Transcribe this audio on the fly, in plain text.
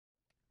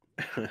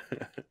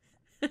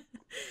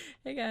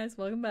Hey guys,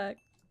 welcome back.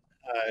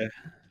 Uh,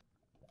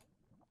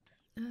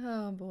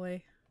 Oh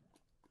boy.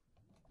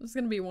 This is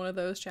gonna be one of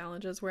those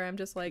challenges where I'm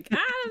just like,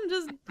 I'm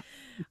just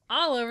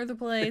all over the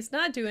place,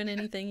 not doing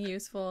anything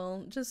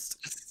useful.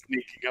 Just, just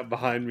sneaking up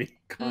behind me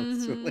mm-hmm.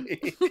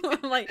 constantly.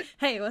 I'm like,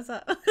 hey, what's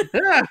up?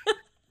 Ah!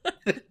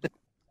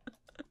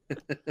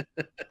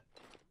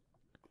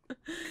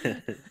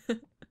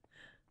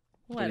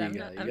 What What? do you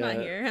got? You I'm not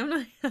got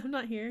here. I'm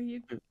not here.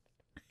 You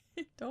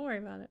don't worry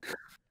about it.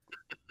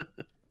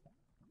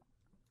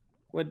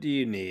 what do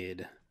you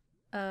need?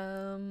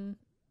 Um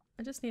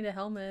I just need a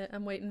helmet.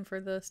 I'm waiting for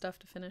the stuff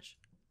to finish.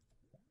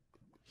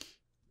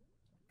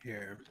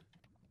 Here.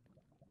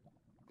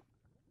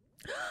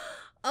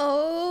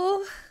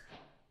 Oh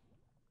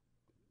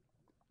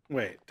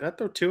Wait, did I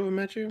throw two of them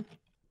at you?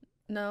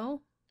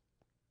 no.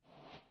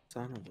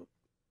 Son of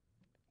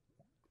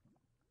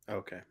a.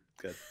 Okay,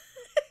 good.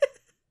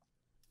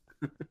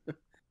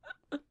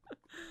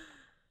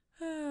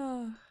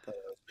 Thought I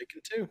was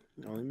making two.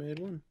 I only made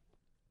one.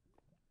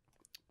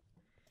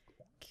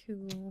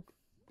 Cool.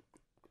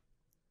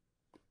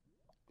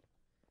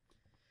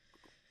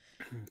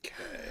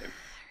 Okay.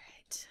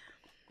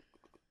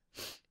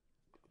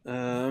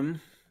 Alright.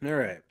 All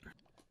right.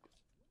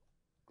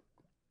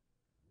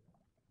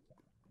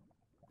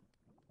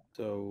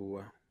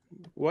 So,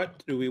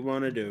 what do we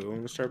want to do? We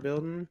want to start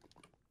building,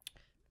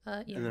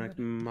 Yeah, and then I go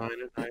can mine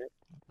at night.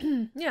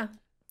 ahead. Yeah.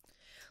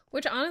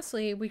 Which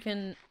honestly, we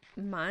can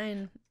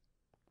mine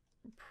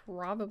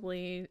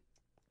probably.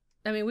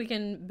 I mean, we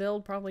can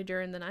build probably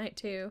during the night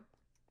too.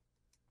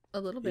 A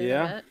little bit, I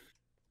Yeah, bet.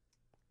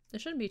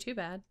 It shouldn't be too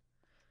bad.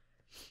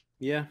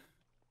 yeah.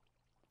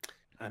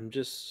 I'm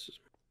just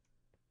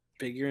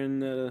figuring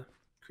the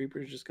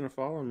creeper's just gonna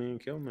follow me and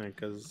kill me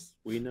because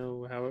we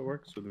know how it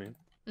works with me.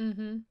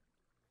 Mm-hmm.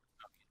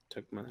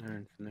 Took my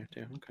iron from there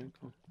too. Okay,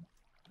 cool.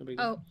 No big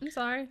deal. Oh, I'm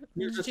sorry.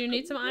 Yeah, Did that's you good.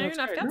 need some No, it's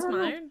iron? I've great. got No, some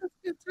no, iron.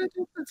 it's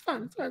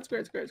fine. It's fine. It's great.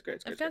 It's great. It's great.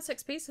 It's great. I've It's great. got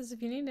 6 pieces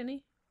if you need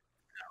any.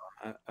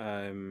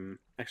 I'm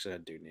actually I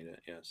do need it.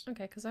 Yes.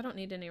 Okay, because I don't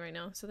need any right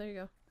now. So there you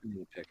go. I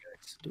need a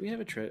pickaxe. Do we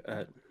have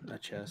a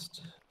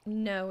chest?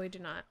 No, we do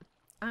not.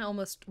 I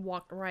almost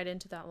walked right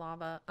into that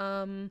lava.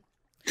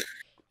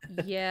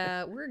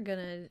 Yeah, we're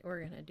gonna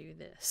do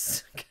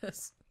this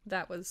because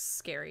that was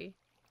scary.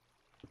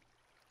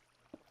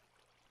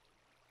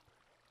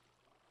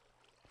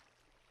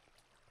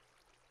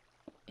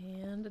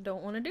 And I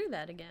don't want to do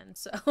that again,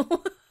 so.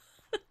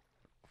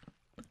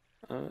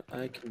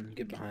 I can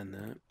get Okay. behind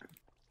that.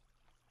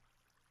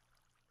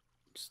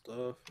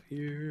 Stuff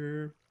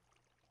here.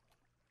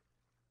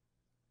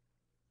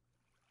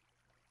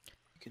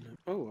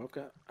 Oh, I've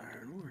got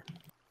iron ore.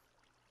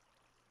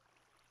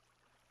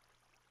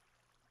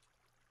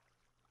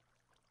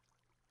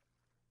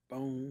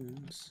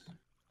 Bones.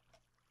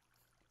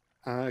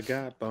 I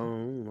got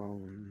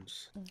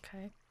bones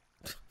Okay.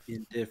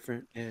 in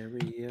different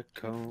area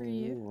Good for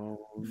you.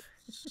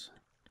 codes.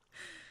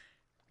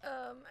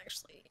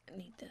 Actually, I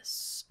need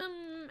this.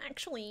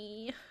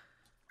 Actually.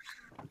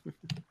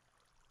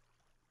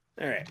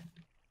 All right.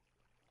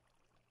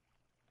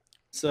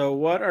 So,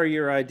 what are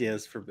your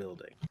ideas for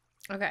building?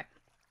 Okay.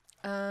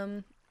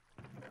 Um.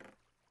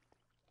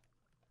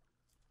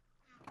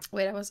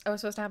 Wait, I was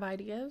supposed to have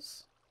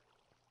ideas.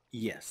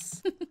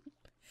 Yes.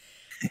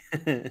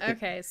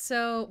 Okay,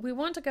 so we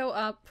want to go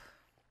up.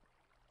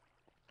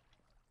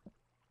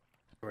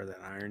 Where that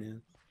iron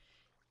is.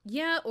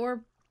 Yeah,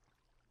 or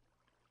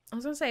I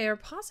was gonna say, or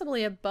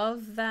possibly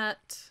above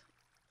that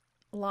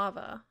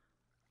lava.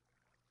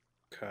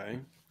 Okay.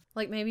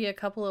 Like maybe a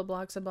couple of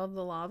blocks above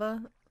the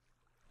lava.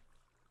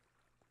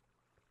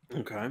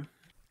 Okay.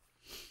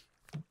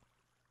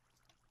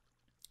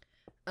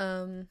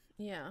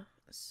 Yeah.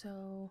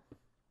 So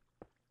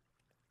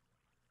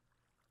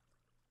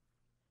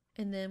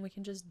and then we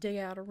can just dig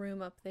out a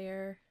room up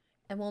there.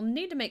 And we'll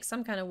need to make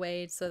some kind of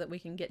way so that we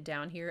can get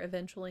down here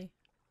eventually.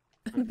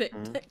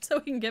 Mhm. So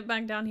we can get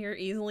back down here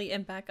easily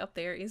and back up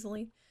there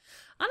easily.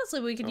 Honestly,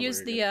 we could Oh, use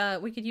very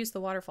good.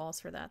 the waterfalls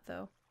for that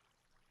though.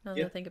 Now that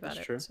I Yeah, think about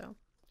that's it. true. So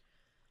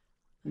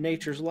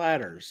Nature's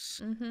ladders.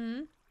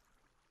 mm-hmm.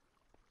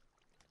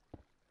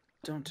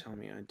 Don't tell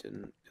me I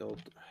didn't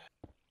build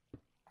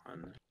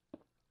on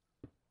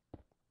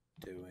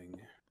doing.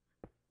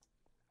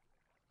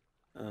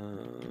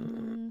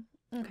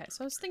 Okay,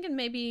 so I was thinking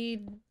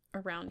maybe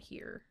around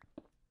here.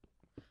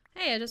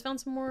 Hey, I just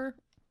found some more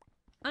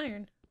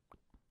iron.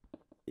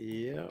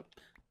 Yep.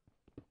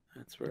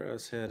 That's where I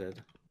was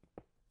headed.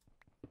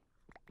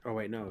 Oh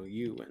wait, no,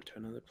 you went to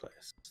another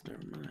place.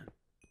 Never mind.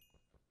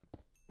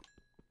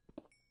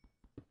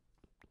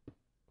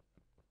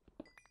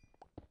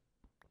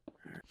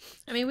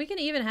 I mean, we can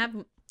even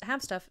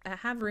have stuff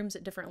have rooms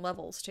at different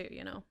levels too,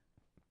 you know.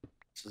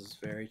 This is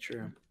very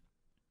true.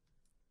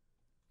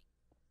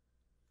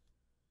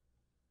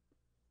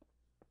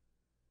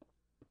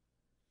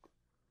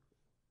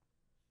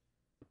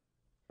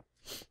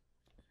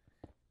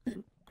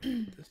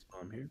 This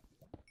bomb here.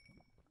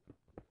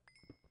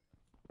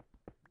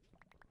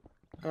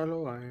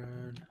 Hello,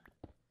 iron.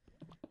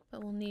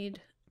 But we'll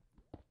need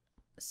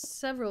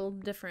several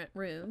different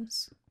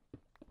rooms.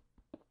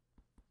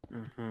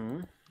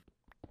 Mm-hmm.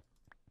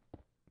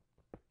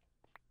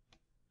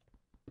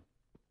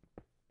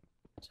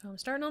 So I'm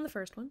starting on the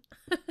first one.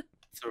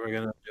 So we're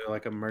gonna do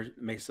like a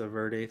Mesa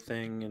Verde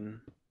thing and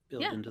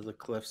build Yeah. into the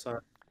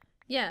cliffside.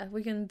 Yeah,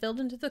 we can build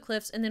into the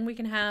cliffs, and then we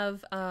can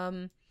have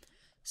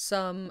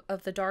some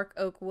of the dark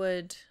oak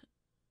wood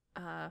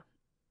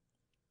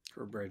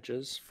For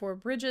bridges. for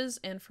bridges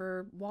and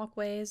for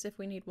walkways if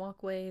we need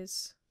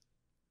walkways.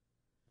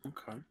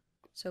 Okay.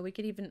 So we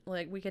could even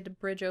we could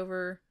bridge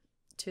over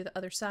to the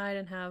other side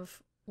and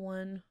have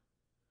one.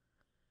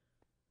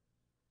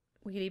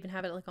 We could even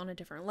have it like on a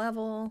different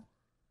level.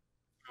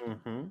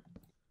 Mm-hmm.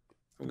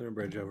 I'm gonna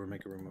bridge over,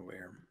 make a room over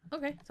here.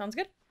 Okay, sounds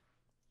good.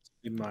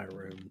 In my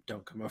room.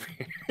 Don't come over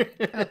here.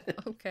 Oh,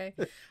 okay.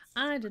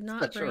 I did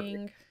not That's right.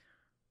 bring.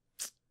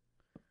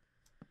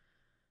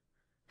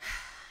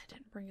 I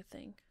didn't bring a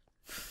thing.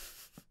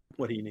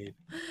 What do you need?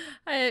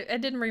 I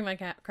didn't bring my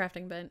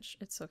crafting bench.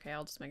 It's okay.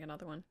 I'll just make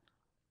another one.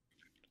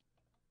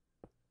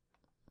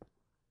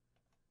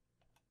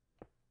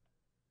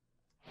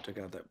 Took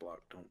out that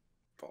block. Don't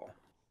fall.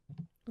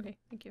 Okay,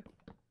 thank you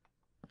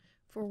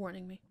for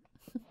warning me.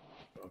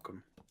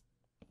 Welcome.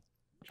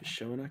 Just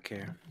showing I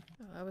care.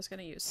 Oh, I was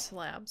gonna use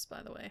slabs,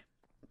 by the way,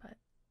 but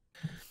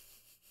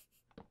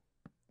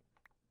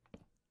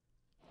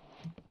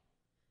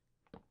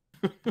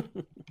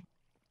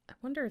I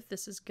wonder if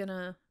this is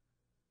gonna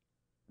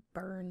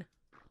burn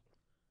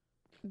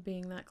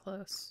being that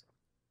close.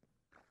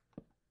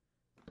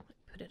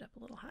 Put it up a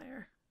little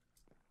higher.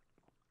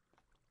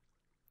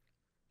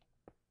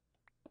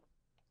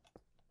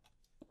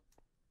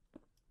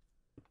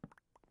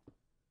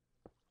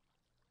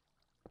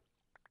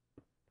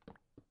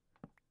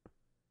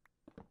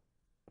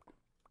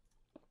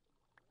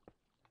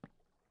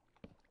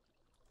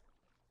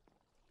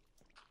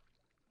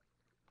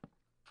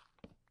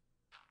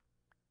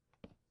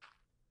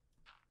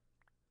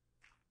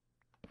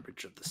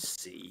 Bridge of the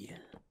Sea.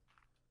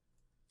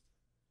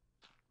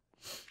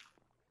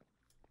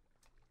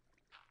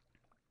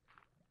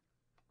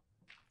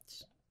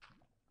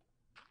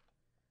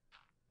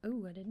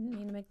 Oh, I didn't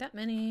mean to make that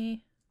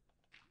many.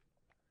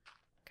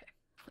 Okay,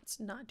 let's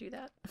not do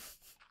that.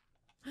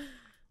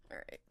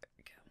 Alright, there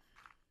we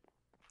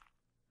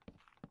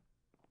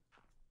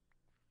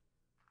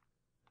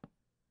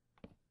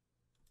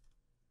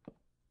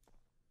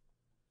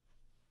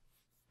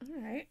go.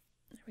 Alright,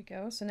 there we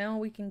go. So now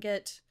we can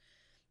get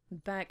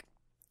back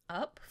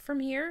up from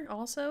here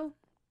also.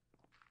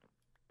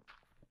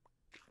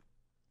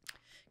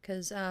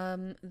 Because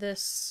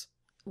this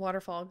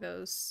waterfall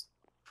goes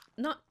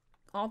not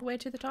all the way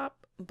to the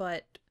top,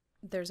 but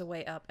there's a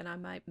way up, and I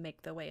might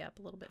make the way up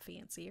a little bit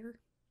fancier.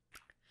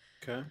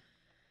 Okay.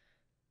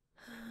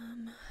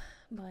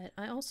 But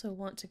I also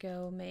want to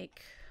go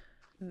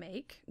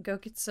go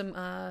get some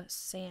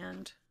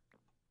sand.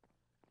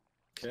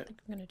 Okay. I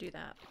think I'm gonna do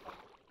that.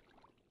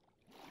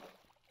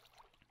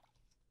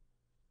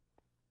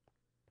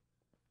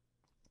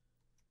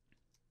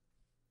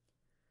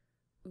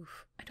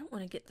 Oof, I don't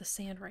want to get the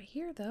sand right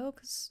here though,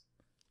 because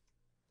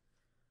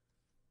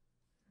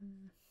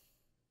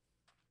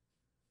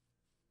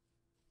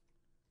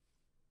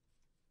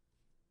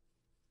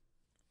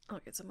I'll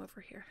get some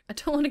over here. I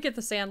don't want to get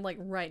the sand like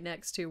right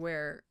next to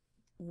where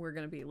we're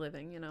gonna be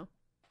living, you know?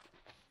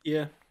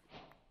 Yeah.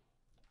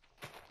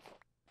 I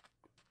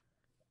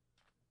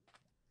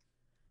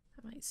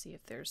might see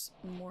if there's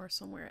more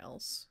somewhere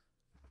else.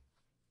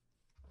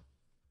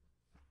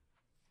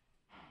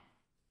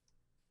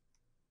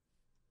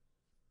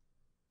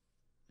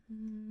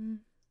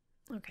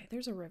 Okay,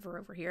 there's a river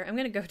over here. I'm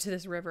gonna go to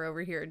this river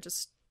over here and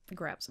just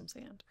grab some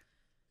sand.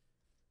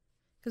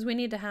 Because we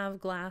need to have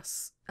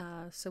glass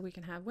so we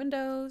can have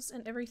windows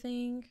and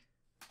everything.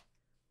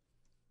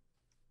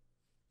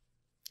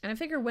 And I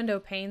figure window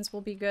panes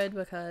will be good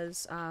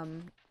because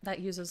that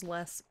uses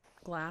less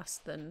glass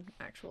than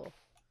actual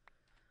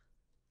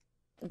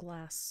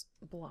glass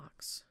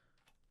blocks.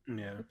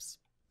 Yeah. Oops.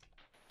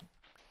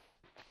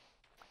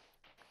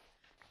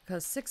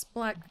 Because six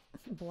glass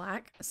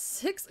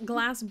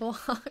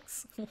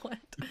blocks,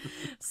 what?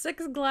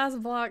 6 glass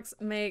blocks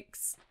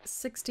makes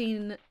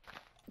 16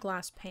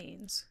 glass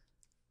panes.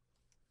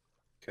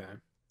 Okay.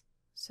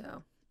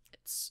 So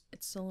it's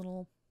a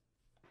little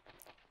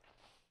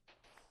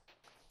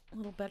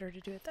better to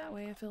do it that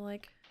way, I feel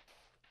like.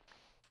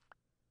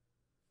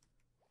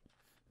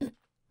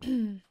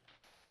 Alright.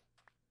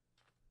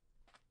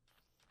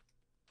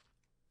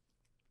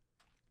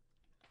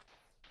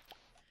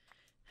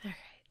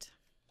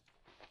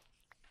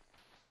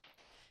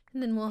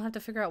 And then we'll have to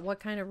figure out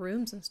what kind of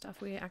rooms and stuff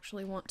we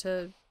actually want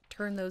to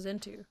turn those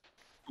into.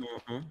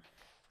 Mm-hmm.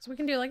 So we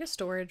can do like a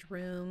storage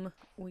room.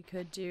 We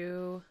could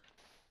do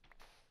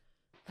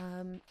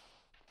I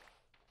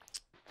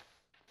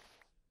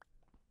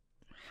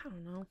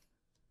don't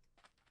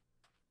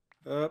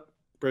know.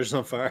 Bridge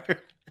on fire.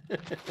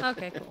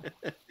 Okay, cool.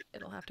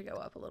 It'll have to go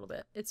up a little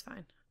bit. It's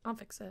fine. I'll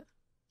fix it.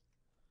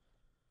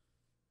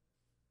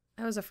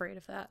 I was afraid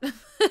of that.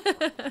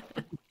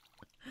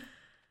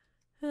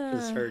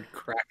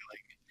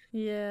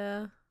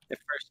 Yeah. At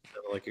first, it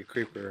felt like a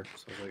creeper,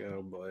 so I was like,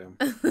 oh boy.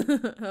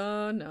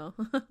 Oh no.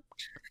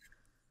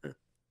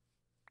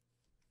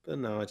 But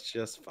no, it's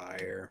just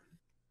fire.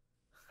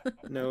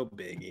 No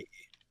biggie.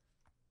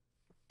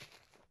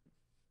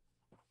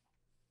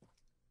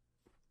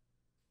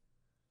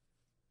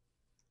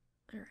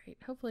 Alright,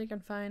 hopefully I can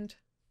find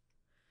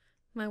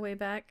my way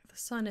back. The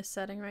sun is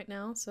setting right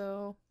now,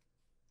 so...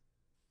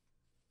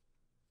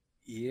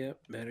 Yep,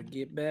 better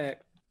get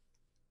back.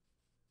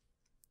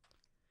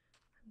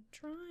 I'm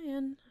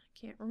trying. I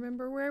can't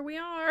remember where we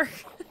are.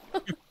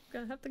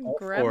 Gonna have to All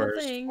grab my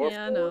fours. thing. Four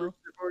Yeah, I fours. know.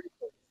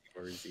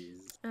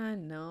 Foursies. I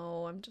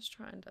know. I'm just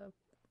trying to...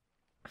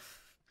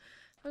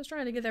 I was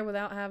trying to get there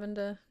without having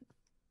to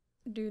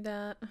do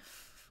that.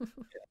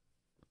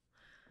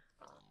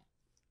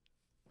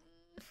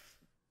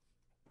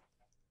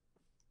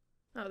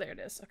 Oh, there it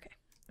is. Okay.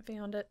 I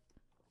found it.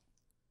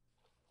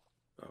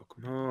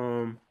 Welcome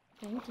home.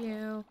 Thank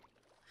you.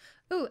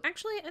 Ooh,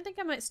 actually, I think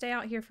I might stay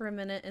out here for a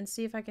minute and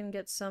see if I can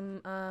get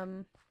some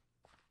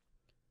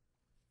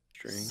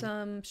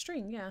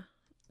string, yeah.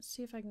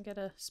 See if I can get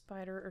a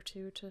spider or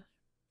two to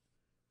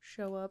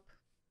show up.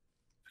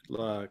 Good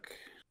luck.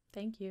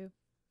 Thank you.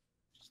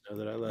 Just know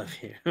that I love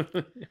you.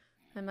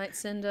 I might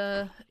send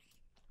a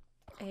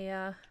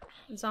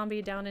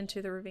zombie down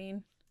into the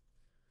ravine.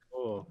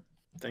 Oh,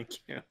 thank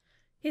you.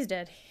 He's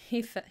dead.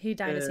 He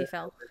died as he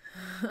fell.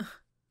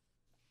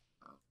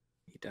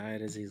 He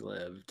died as he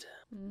lived,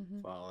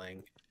 Mm-hmm.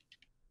 falling.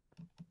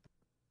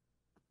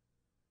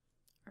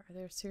 Are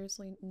there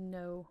seriously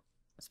no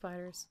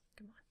spiders?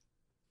 Come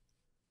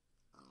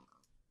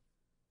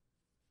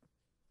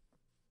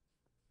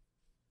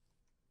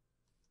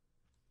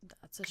on.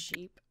 That's a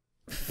sheep.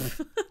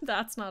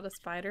 That's not a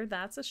spider.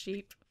 That's a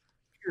sheep.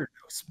 You're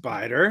no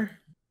spider.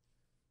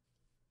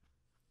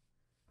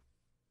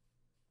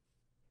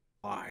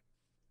 Why?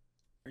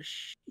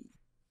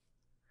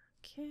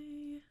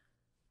 Okay.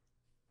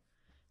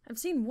 I've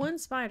seen one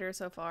spider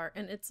so far,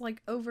 and it's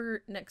like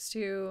over next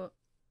to...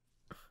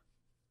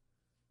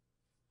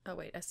 Oh,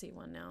 wait, I see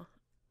one now.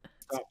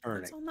 Stop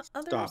burning. It's on the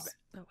other... Stop it.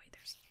 Oh, wait,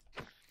 there's...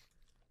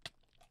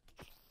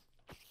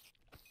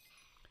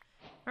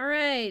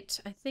 Alright,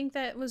 I think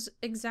that was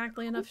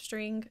exactly enough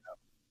string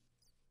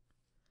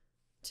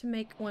to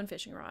make one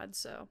fishing rod,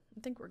 so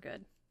I think we're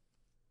good.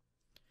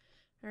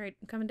 Alright,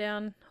 I'm coming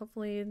down.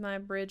 Hopefully my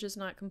bridge is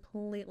not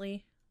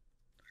completely...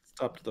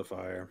 Stop the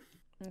fire.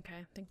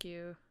 Okay, thank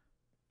you.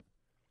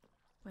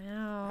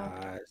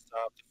 Wow.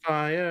 Stop the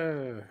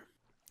fire.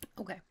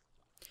 Okay.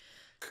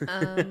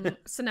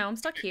 So now I'm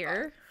stuck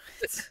here.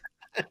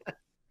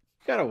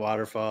 Got a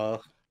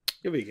waterfall.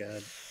 You'll be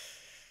good.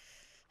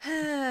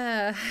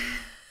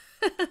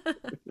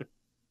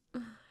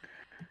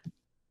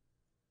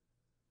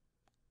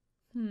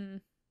 Hmm.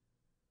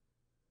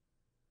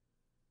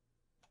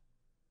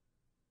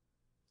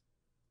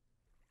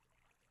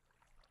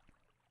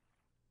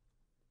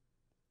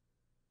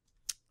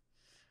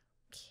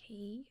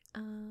 Okay.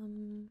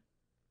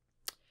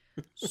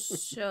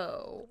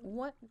 So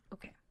what?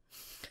 Okay.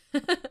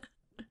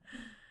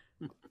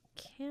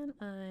 Can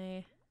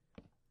I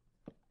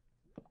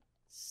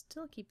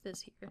still keep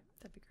this here?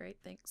 That'd be great.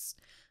 Thanks.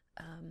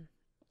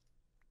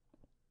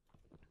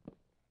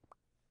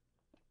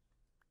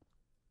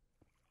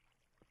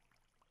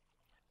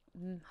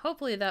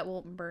 Hopefully that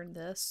won't burn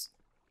this.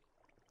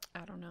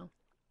 I don't know.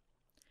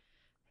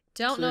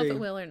 Don't know if it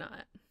will or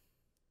not.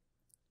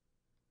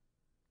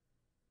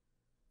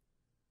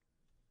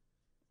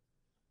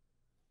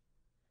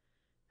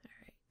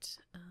 Alright.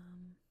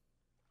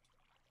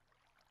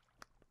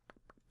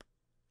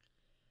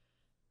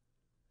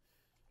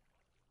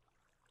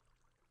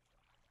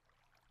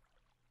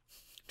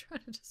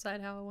 Trying to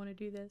decide how I want to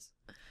do this.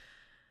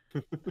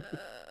 Is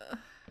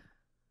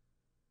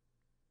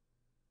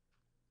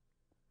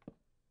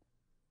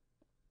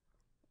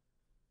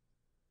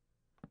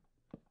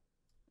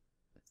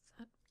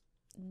that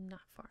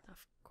not far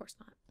enough? Of course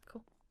not.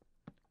 Cool.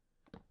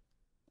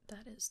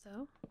 That is,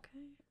 though.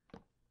 Okay.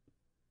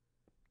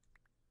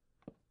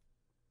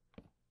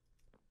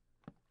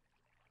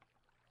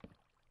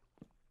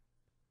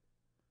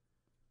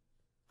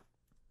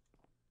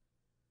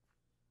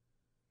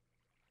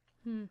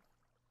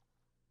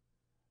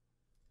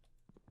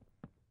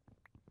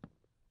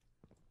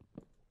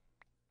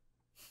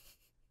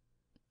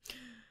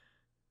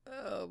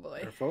 Oh boy.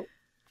 Careful.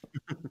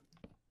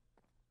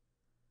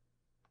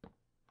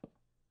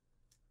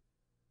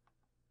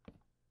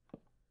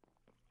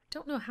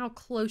 Don't know how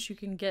close you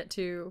can get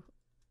to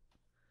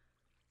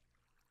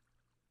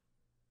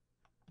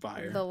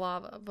Fire. the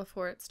lava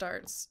before it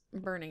starts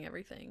burning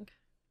everything.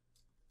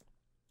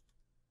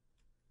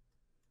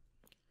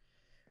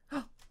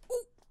 Oh,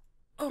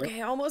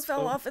 okay, I almost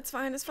fell off. It's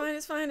fine, it's fine,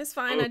 it's fine, it's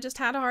fine. I just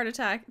had a heart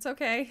attack. It's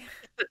okay.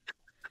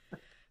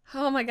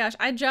 Oh my gosh,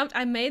 I jumped,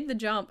 I made the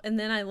jump, and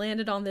then I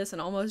landed on this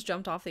and almost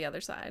jumped off the other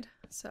side.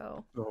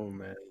 So, oh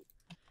man.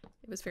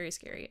 It was very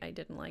scary. I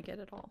didn't like it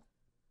at all.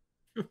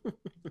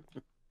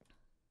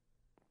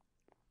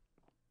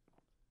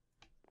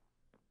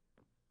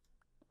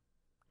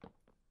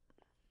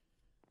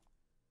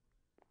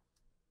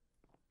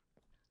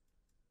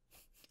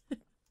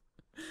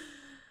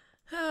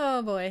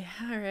 Oh boy.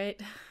 All right.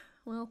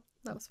 Well,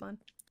 that was fun.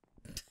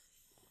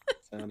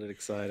 Sounded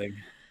exciting.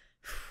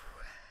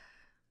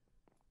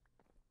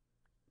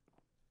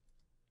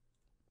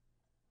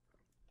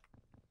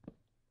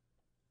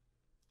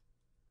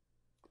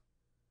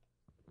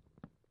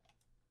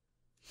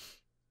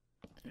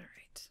 All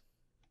right.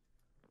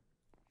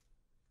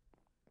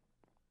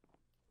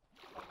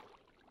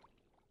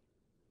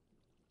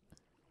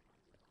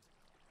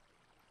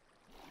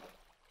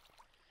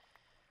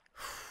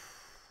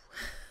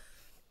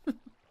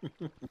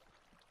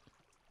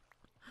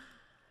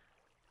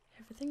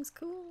 Everything's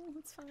cool.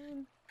 It's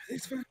fine.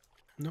 It's fine.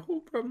 No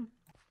problem.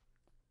 I'm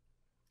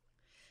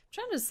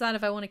trying to decide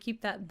if I want to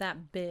keep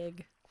that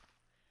big.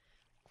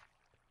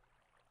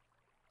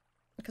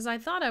 Because I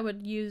thought I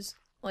would use,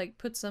 like,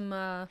 put some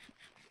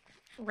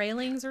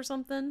railings or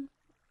something.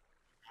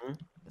 Hmm?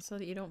 So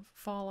that you don't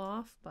fall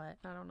off, but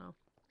I don't know.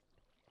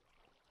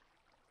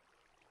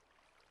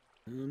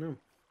 I don't know.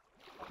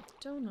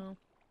 Don't know.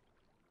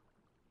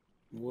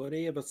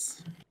 Whatever.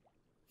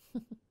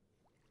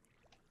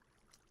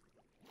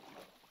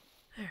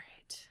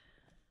 Alright.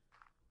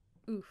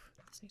 Oof.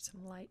 Let's need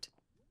some light.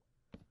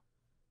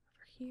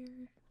 Over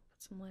here.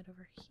 Put some light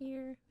over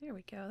here. There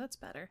we go. That's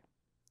better.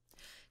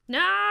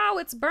 No!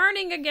 It's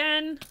burning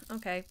again!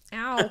 Okay.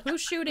 Ow.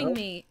 Who's shooting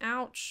me?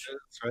 Ouch.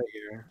 It's right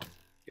here.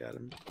 Got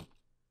him.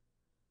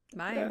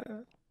 Bye. Yeah.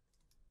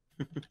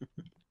 Okay.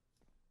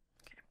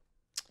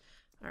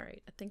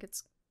 Alright. I think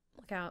it's...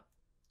 Look out.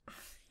 I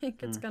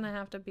think it's gonna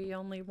have to be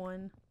only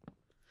one.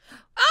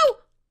 Oh!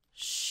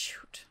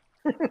 Shoot.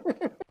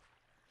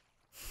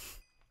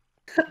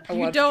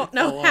 You don't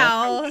know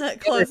how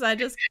close I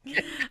just...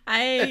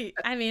 I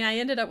mean, I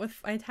ended up with...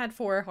 I had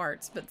 4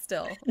 hearts, but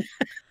still.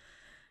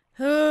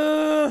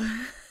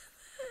 I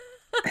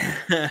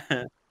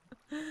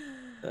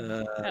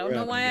don't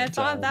know why I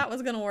thought that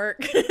was gonna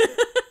work.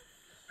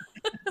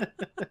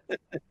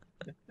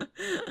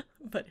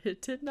 But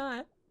it did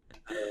not.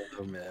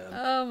 Oh, man.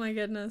 Oh my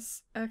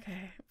goodness.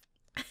 Okay.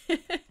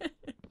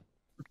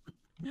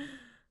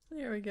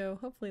 There we go.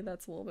 Hopefully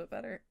that's a little bit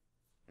better.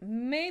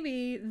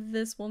 Maybe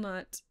this will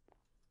not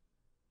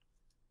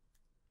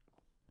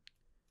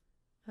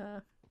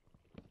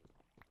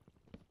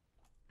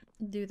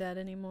do that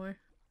anymore.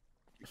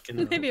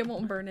 Maybe it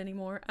won't burn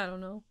anymore. I don't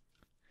know.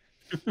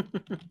 I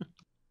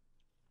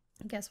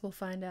guess we'll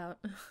find out.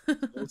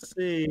 We'll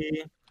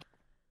see.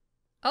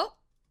 Oh!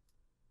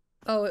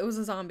 Oh, it was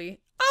a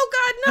zombie. Oh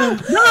god, no!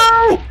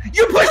 No!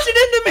 You pushed it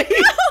into me!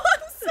 No,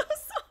 I'm so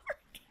sorry!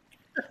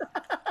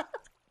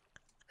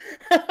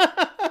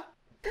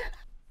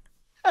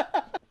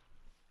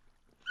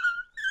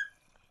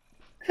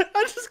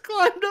 I just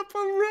climbed up a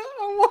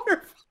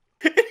waterfall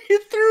and you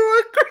threw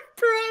a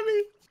creeper at me.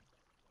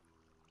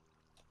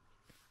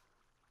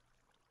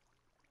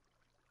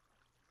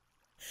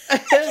 I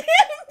can't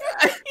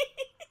breathe!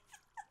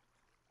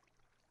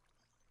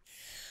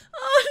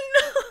 Oh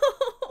no!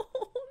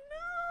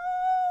 No!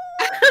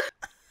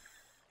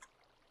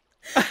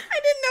 I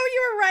didn't know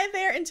you were right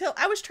there until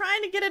I was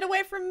trying to get it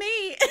away from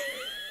me.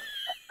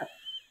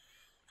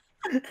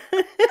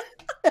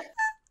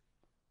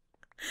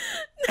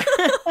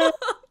 No,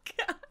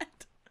 God.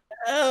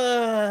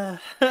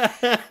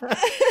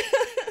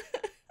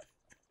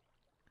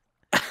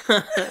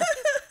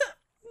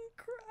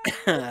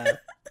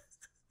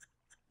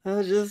 I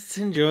was just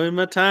enjoying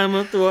my time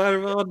up the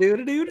waterfall.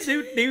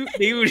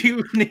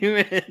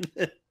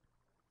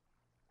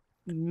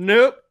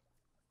 Nope.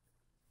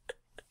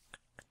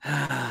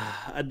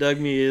 I dug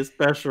me a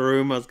special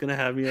room. I was gonna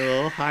have me a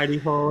little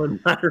hidey hole in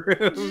my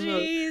room.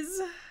 Jeez.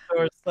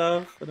 Store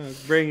stuff, and I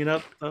was bringing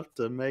up stuff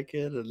to make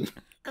it. And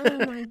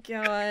oh my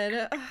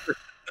god.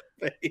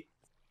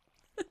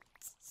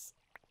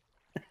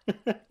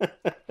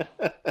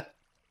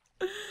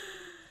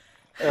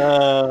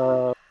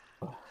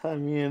 I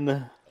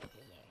mean,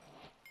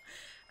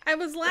 I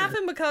was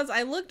laughing because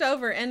I looked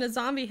over and a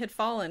zombie had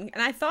fallen,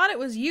 and I thought it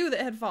was you that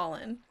had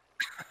fallen.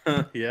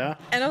 Yeah.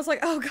 And I was like,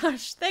 oh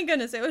gosh, thank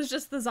goodness it was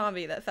just the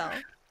zombie that fell.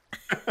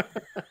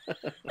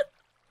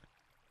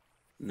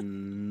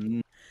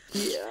 Yeah.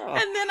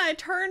 And then I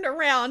turned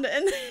around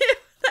and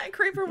that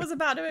creeper was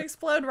about to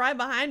explode right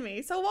behind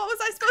me. So what was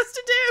I supposed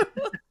to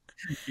do?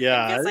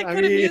 Yeah. I guess I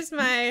could have used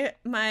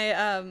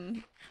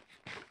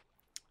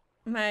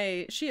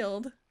my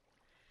shield.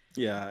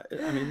 Yeah,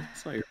 I mean,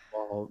 it's not your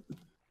fault.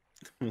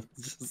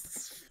 It's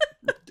just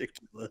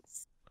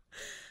ridiculous.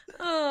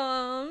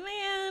 Oh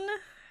man.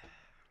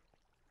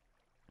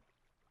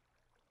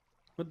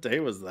 What day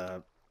was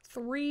that?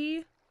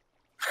 3.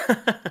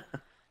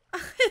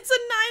 It's a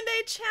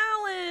 9-day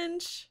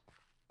challenge.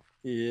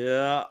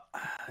 Yeah.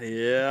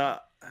 Yeah.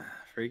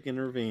 Freaking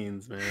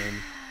ravines, man.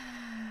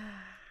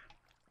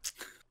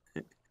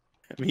 I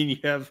mean, you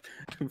have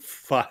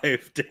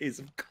 5 days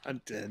of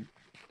content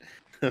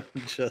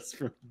just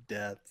from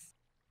deaths.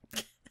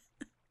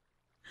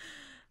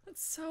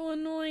 That's so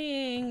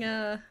annoying.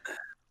 Yeah.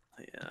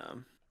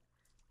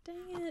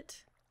 Dang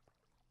it.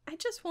 I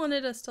just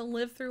wanted us to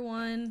live through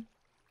one.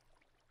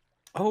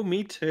 Oh,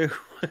 me too.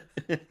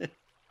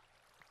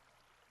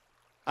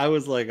 I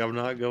was like, I'm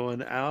not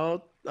going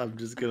out. I'm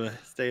just gonna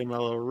stay in my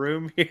little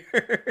room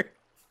here.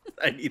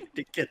 I needed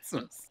to get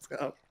some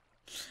stuff.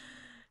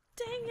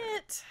 Dang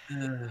it.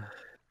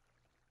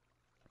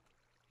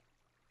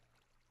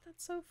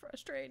 That's so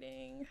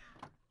frustrating.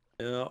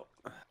 Yeah.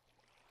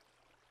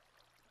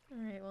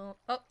 Alright, well,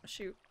 oh,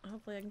 shoot.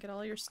 Hopefully I can get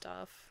all your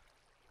stuff.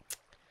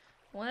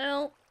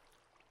 Well,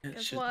 It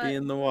guess should what? be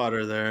in the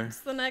water there.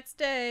 It's the next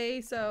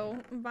day, so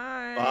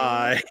bye.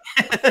 Bye.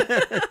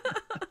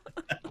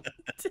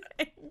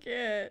 Dang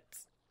it.